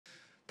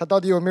他到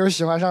底有没有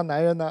喜欢上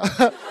男人呢？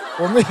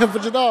我们也不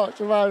知道，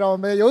是吧？让我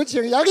们有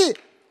请杨笠。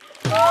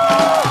杨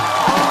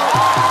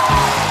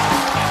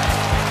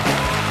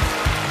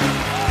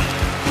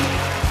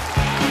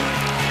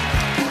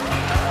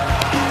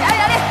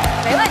笠，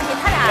没问题，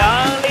他俩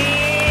杨笠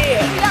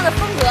不一样的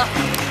风格。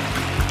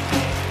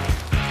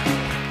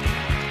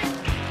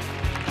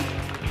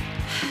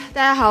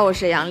大家好，我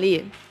是杨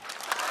笠。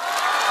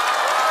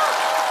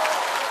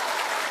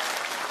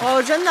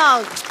哦，真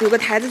的有个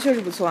台子确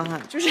实不错哈，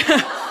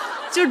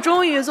就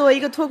终于作为一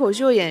个脱口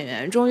秀演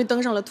员，终于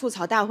登上了吐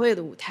槽大会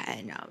的舞台，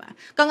你知道吧？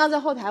刚刚在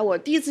后台，我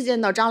第一次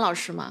见到张老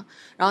师嘛，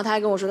然后他还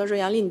跟我说，他说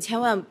杨笠，你千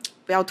万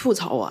不要吐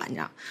槽我，你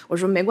知道？我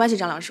说没关系，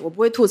张老师，我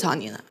不会吐槽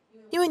你的，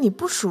因为你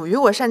不属于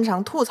我擅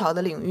长吐槽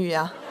的领域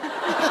呀。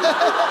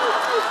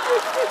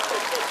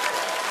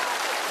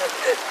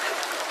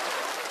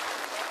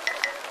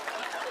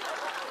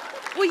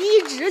我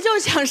一直就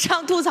想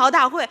上吐槽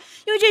大会，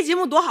因为这节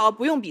目多好，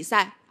不用比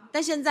赛。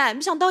但现在没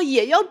想到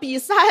也要比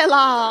赛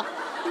了，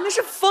你们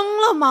是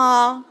疯了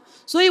吗？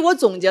所以我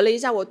总结了一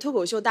下我脱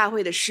口秀大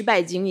会的失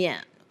败经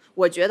验，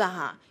我觉得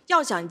哈，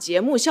要想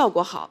节目效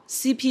果好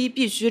 ，CP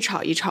必须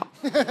炒一炒。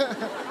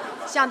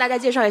向大家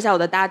介绍一下我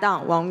的搭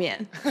档王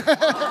冕。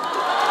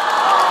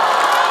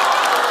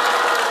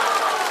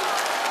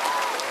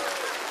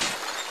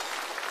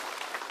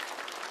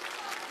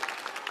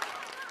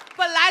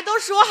本来都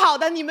说好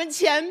的，你们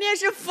前面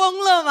是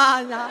疯了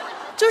吗？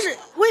就是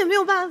我也没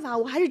有办法，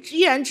我还是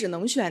依然只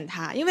能选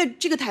他，因为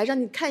这个台上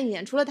你看一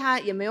眼，除了他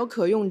也没有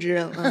可用之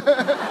人了。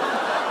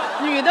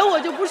女的我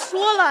就不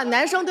说了，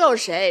男生都有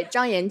谁？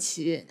张延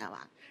齐，你知道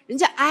吧？人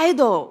家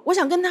idol， 我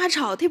想跟他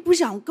吵，他也不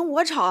想跟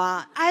我吵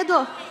啊。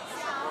idol，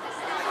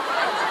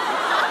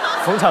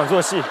 逢场作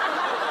戏。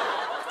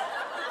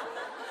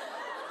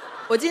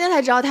我今天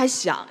才知道他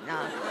想，你知道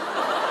吗？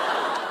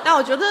但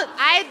我觉得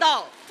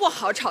idol。不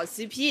好炒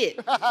CP，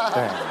 对。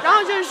然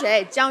后就是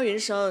谁？姜云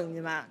升，你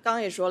知道吗？刚刚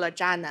也说了，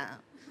渣男。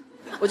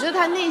我觉得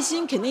他内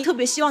心肯定特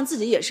别希望自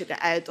己也是个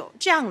idol，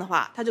 这样的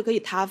话他就可以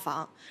塌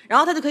房，然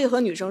后他就可以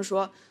和女生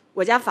说：“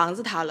我家房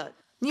子塌了，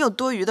你有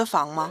多余的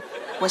房吗？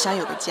我想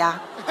有个家。”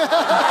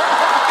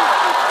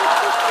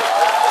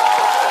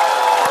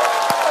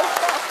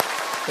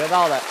学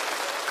到了。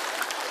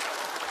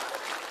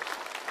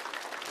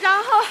然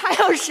后还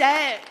有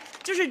谁？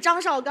就是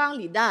张绍刚、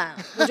李诞，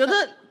我觉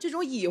得这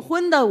种已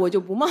婚的我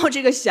就不冒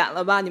这个险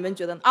了吧？你们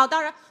觉得呢？啊，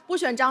当然不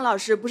选张老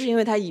师不是因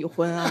为他已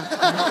婚啊。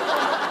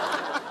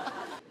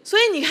所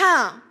以你看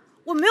啊，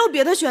我没有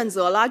别的选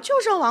择了，就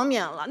剩王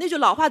冕了。那句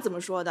老话怎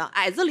么说的？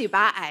矮子里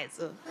拔矮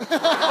子。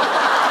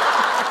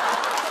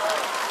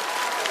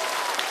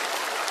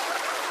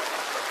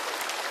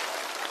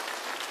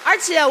而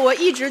且我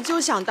一直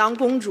就想当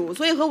公主，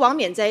所以和王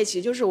冕在一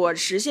起就是我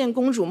实现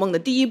公主梦的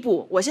第一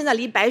步。我现在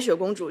离白雪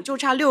公主就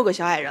差6个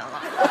小矮人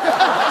了。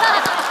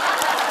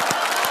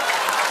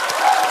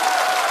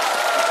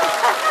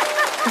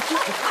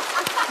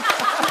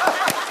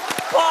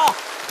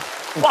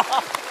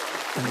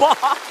哇！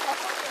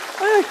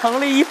哎呀，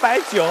杨笠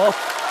190。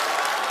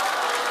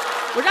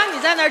我让你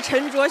在那儿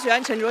沉着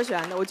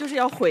旋的，我就是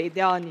要毁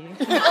掉你。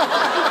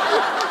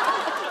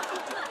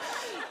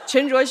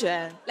陈卓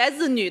璇来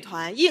自女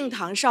团硬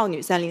糖少女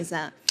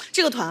303，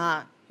这个团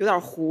啊有点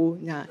糊，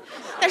你知道，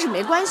但是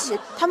没关系，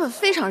他们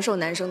非常受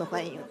男生的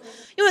欢迎，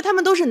因为他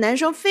们都是男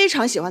生非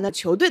常喜欢的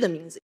球队的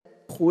名字，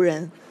湖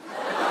人。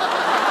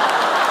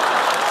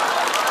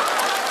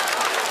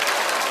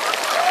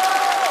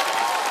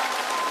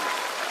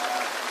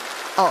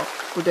哦，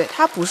不对，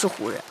他不是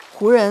湖人，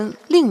湖人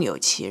另有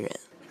其人。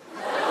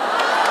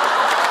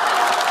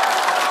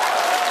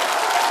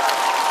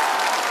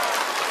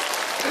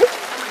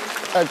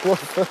太过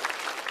分。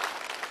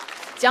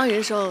姜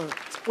云升，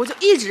我就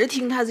一直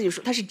听他自己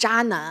说他是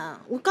渣男。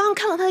我刚刚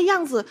看到他的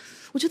样子，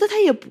我觉得他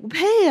也不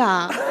配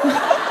啊。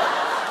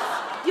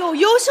有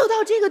优秀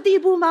到这个地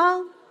步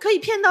吗？可以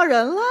骗到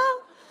人了？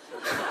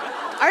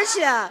而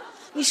且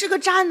你是个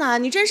渣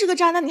男，你真是个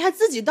渣男，你还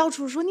自己到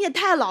处说，你也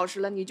太老实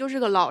了，你就是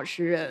个老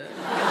实人。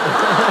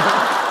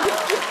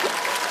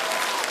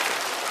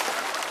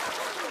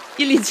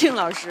伊丽静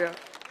老师，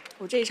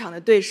我这一场的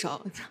对手，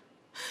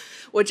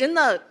我真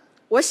的。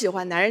我喜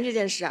欢男人这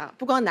件事啊，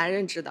不光男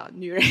人知道，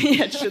女人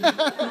也知道。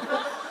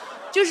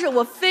就是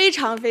我非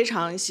常非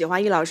常喜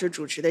欢易老师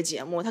主持的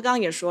节目，他刚刚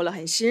也说了，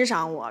很欣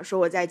赏我，说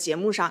我在节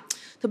目上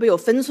特别有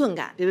分寸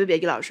感。别，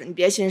易老师，你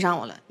别欣赏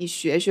我了，你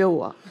学学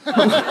我。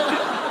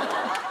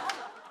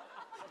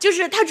就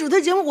是他主持的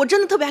节目，我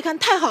真的特别爱看，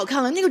太好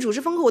看了。那个主持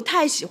风格我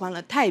太喜欢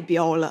了，太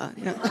彪了。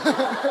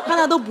看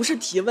他都不是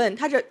提问，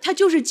他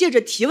就是借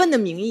着提问的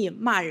名义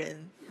骂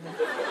人，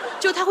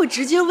就他会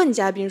直接问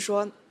嘉宾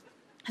说。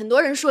很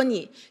多人说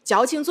你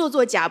矫情做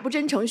作、假不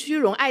真诚、虚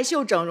荣、爱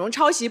秀、整容、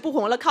抄袭不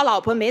红了，靠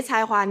老婆没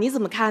才华，你怎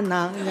么看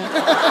呢？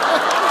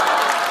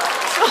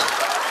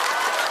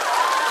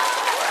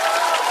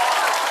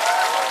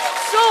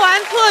说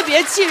完特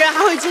别气人，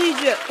还会接一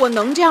句：“我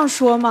能这样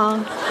说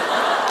吗？”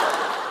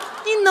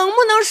你能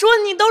不能说？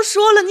你都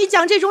说了，你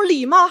讲这种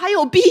礼貌还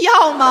有必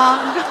要吗？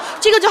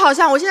这个就好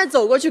像我现在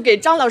走过去给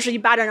张老师一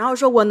巴掌，然后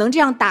说我能这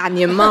样打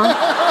您吗？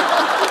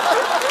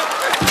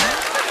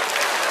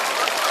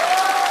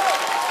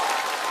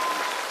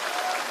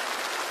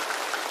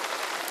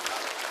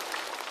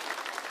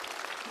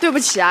对不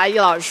起啊，易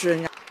老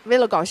师，为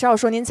了搞笑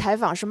说您采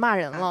访是骂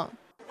人了，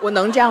我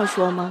能这样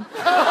说吗？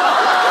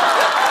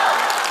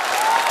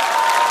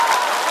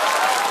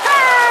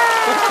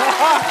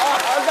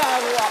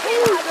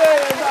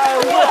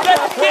我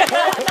的天！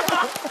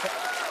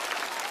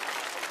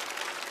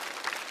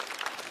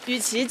雨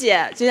琦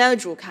姐今天的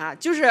主咖，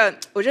就是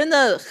我真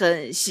的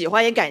很喜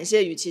欢也感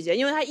谢雨琦姐，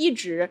因为她一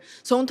直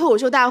从脱口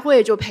秀大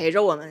会就陪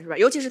着我们，是吧？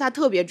尤其是她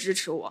特别支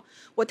持我，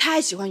我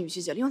太喜欢雨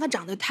琦姐了，因为她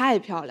长得太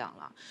漂亮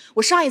了。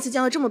我上一次见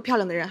到这么漂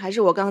亮的人，还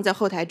是我刚刚在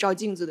后台照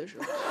镜子的时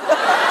候。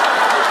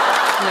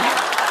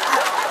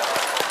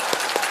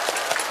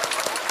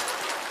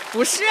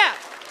不是。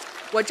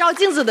我照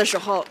镜子的时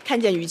候看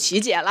见雨琦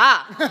姐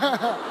了，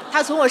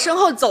她从我身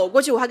后走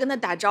过去，我还跟她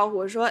打招呼，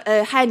我说：“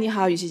嗨，你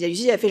好，雨琦姐。”雨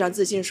琦姐非常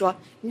自信说：“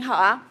你好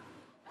啊，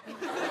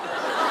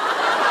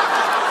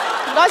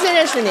很高兴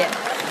认识你。”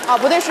哦，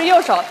不对，是右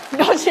手，很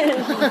高兴认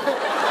识你。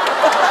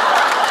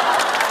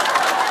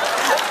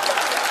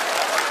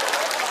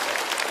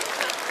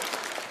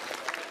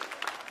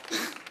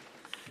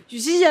雨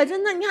琦姐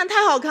真的，你看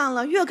太好看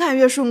了，越看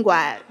越顺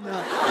拐。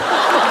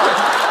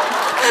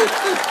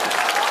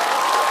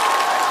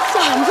笑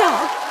这样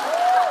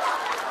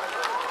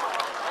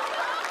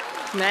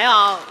没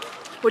有，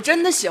我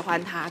真的喜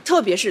欢他，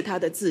特别是他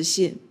的自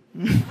信。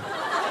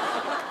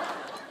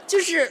就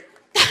是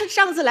他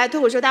上次来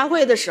脱口秀大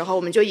会的时候，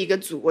我们就一个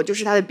组，我就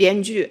是他的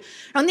编剧。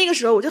然后那个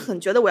时候我就很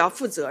觉得我要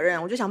负责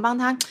任，我就想帮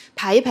他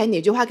排一排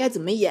哪句话该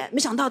怎么演。没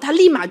想到他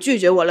立马拒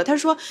绝我了，他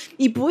说：“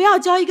你不要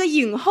教一个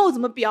影后怎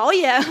么表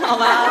演，好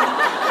吗？”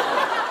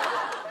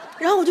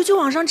然后我就去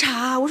网上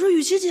查，我说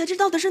雨琦姐这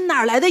到底是哪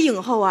儿来的影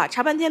后啊？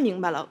查半天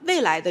明白了，未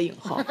来的影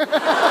后。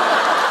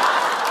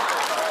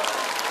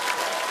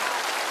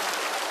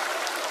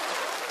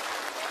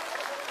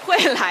会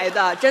来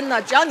的，真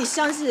的，只要你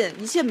相信，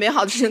一切美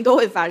好的事情都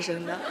会发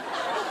生的。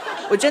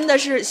我真的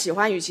是喜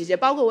欢雨琦姐，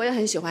包括我也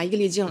很喜欢易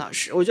立竞老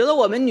师。我觉得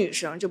我们女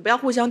生就不要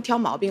互相挑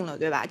毛病了，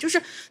对吧？就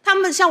是她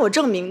们向我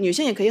证明，女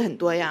性也可以很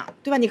多样，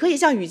对吧？你可以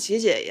像雨琦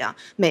姐一样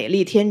美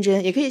丽天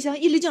真，也可以像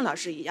易立竞老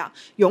师一样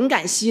勇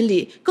敢犀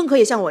利，更可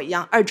以像我一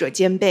样二者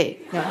兼备。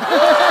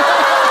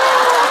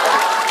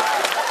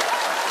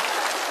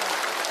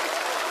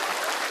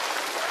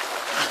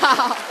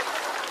好，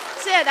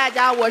谢谢大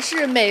家，我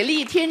是美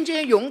丽天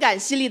真勇敢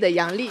犀利的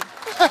杨笠。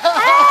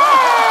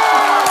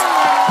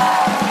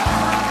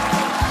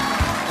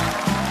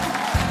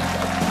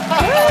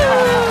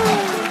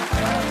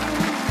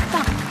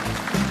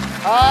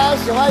好，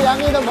喜欢杨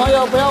笠的朋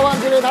友不要忘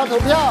记为他投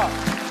票。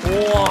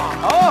哇，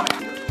好，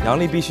杨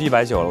笠必须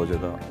190了，我觉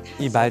得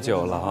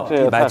190了哈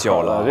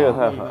，190了，这个太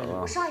狠了。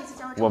我上一次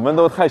讲我们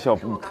都太小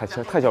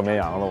绵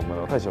羊了，我们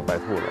都太小白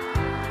兔了。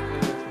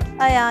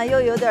哎呀，又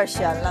有点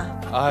悬了。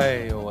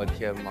哎呦，我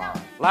天妈！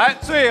来，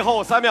最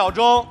后3秒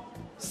钟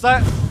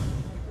，3、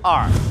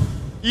2、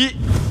1，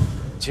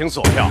请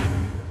锁票。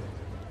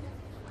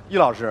易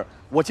老师，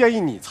我建议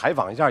你采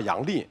访一下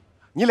杨笠，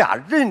你俩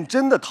认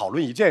真的讨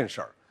论一件事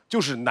儿。就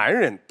是男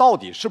人到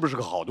底是不是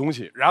个好东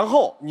西，然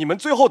后你们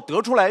最后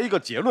得出来一个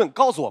结论，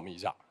告诉我们一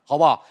下，好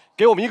不好？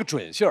给我们一个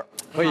准信儿，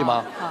可以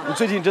吗？你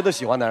最近真的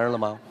喜欢男人了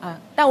吗？啊，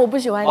但我不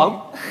喜欢你。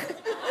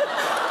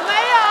没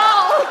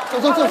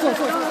有。坐。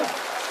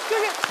就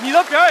是你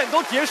的表演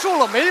都结束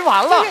了，没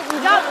完了。你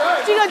知道，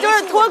这个就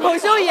是脱口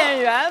秀演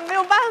员，没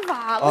有办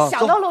法，我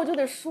想到了我就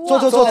得说。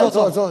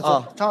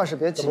坐。张老师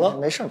别急，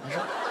没事。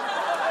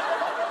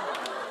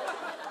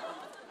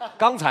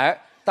刚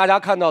才大家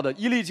看到的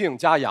伊丽静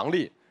加杨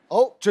笠。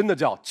哦，真的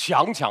叫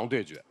强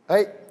对决，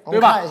我们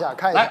看一下，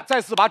来，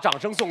再次把掌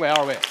声送给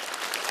2位。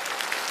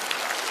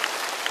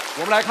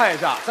我们来看一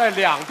下，在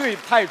2队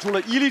派出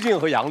了伊丽静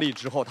和杨笠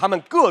之后，他们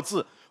各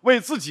自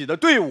为自己的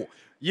队伍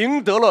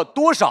赢得了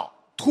多少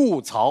吐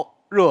槽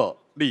热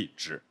力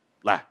值？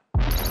来，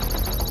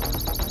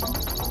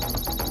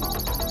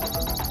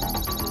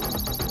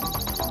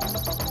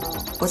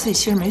我自己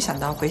其实没想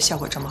到会效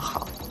果这么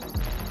好，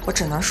我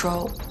只能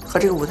说和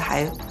这个舞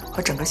台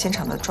和整个现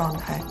场的状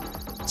态。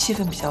气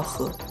氛比较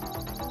和，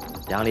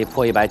杨笠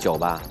破190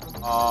吧？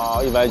啊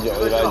，190。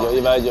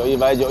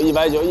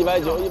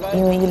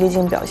因为易立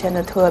竞表现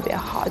得特别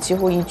好，几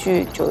乎一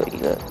句就有一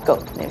个梗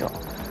那种，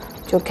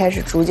就开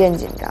始逐渐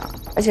紧张。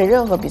而且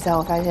任何比赛，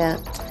我发现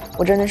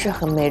我真的是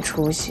很没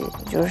出息，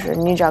就是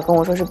你只要跟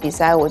我说是比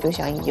赛，我就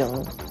想赢，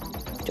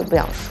就不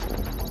想输。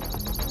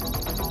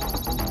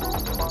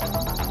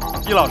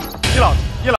易老师。